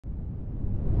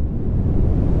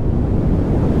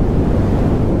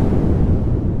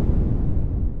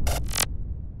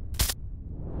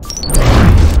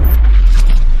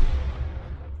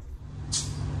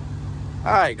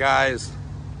Alright guys,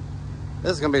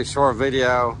 this is going to be a short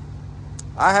video.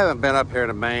 I haven't been up here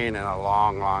to Maine in a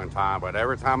long time, but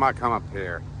every time I come up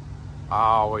here, I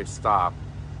always stop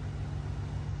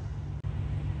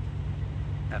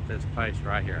at this place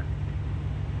right here,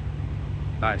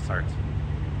 Dysart.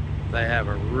 They have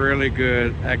a really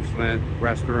good, excellent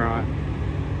restaurant,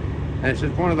 and it's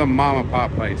just one of the mom and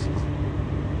pop places.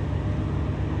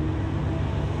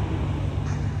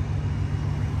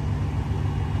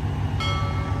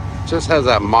 Just has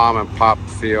that mom and pop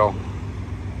feel.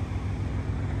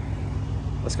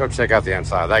 Let's go check out the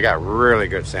inside. They got really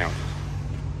good sandwiches.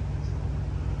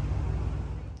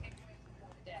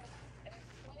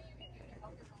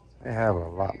 They have a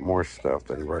lot more stuff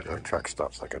than regular truck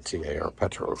stops, like a TA or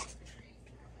petrol.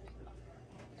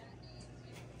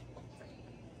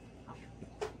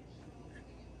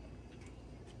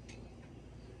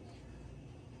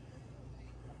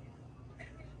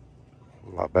 A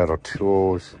lot better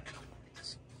tools,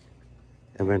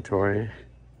 inventory.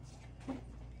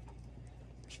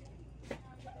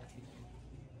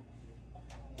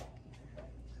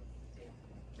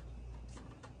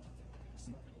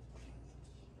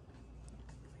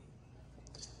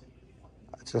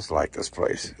 I just like this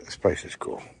place. This place is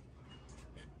cool.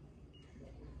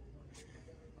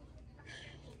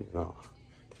 You know.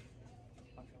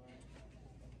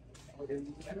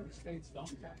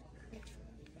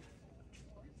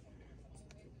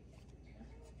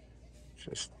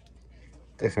 Just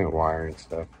different wire and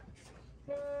stuff.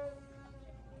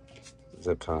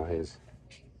 Zip ties.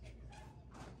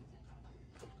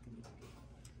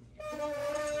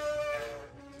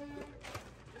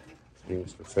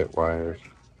 Things to fit wires,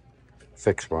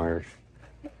 fix wires,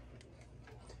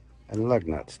 and lug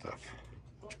nut stuff.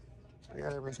 I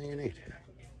got everything you need.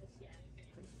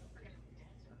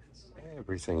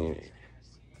 Everything you need.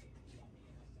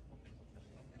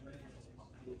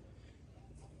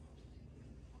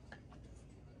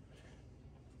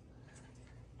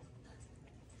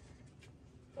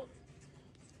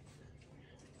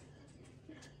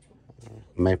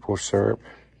 Maple syrup.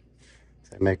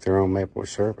 They make their own maple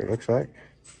syrup, it looks like.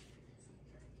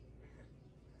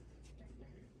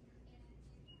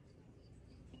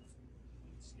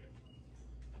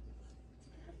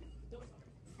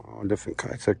 All different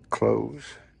kinds of clothes.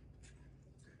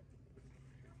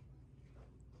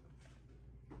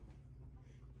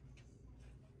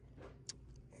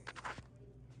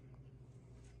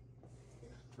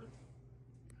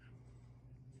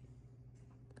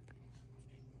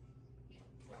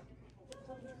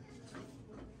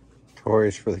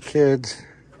 Toys for the kids.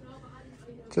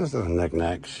 Just the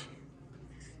knickknacks.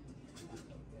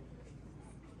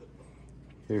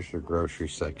 Here's your grocery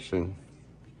section.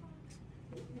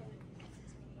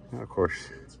 And of course,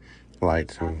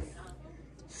 lights and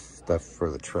stuff for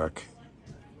the truck.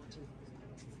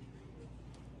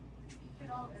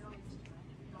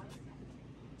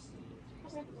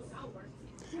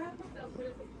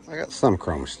 I got some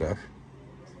chrome stuff.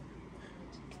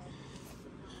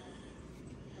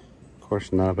 Of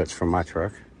course, none of it's from my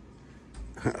truck.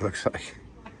 It looks like.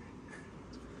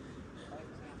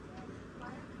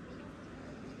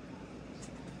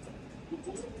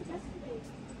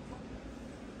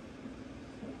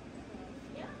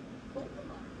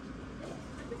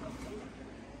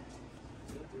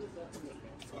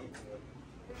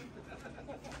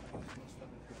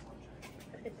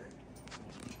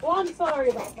 Well, I'm sorry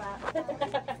about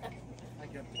that.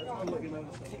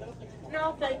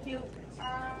 No, thank you.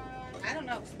 I don't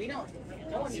know, we don't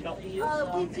know anybody use.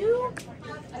 We do.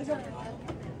 I don't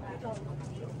know.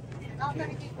 Not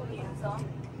many people use them.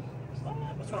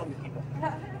 What's wrong with people?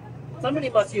 Somebody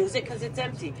must use it because it's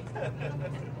empty.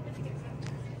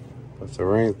 But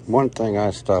the one thing I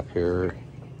stop here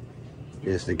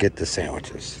is to get the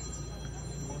sandwiches.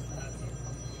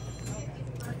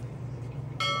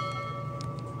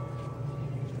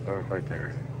 Those right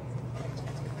there.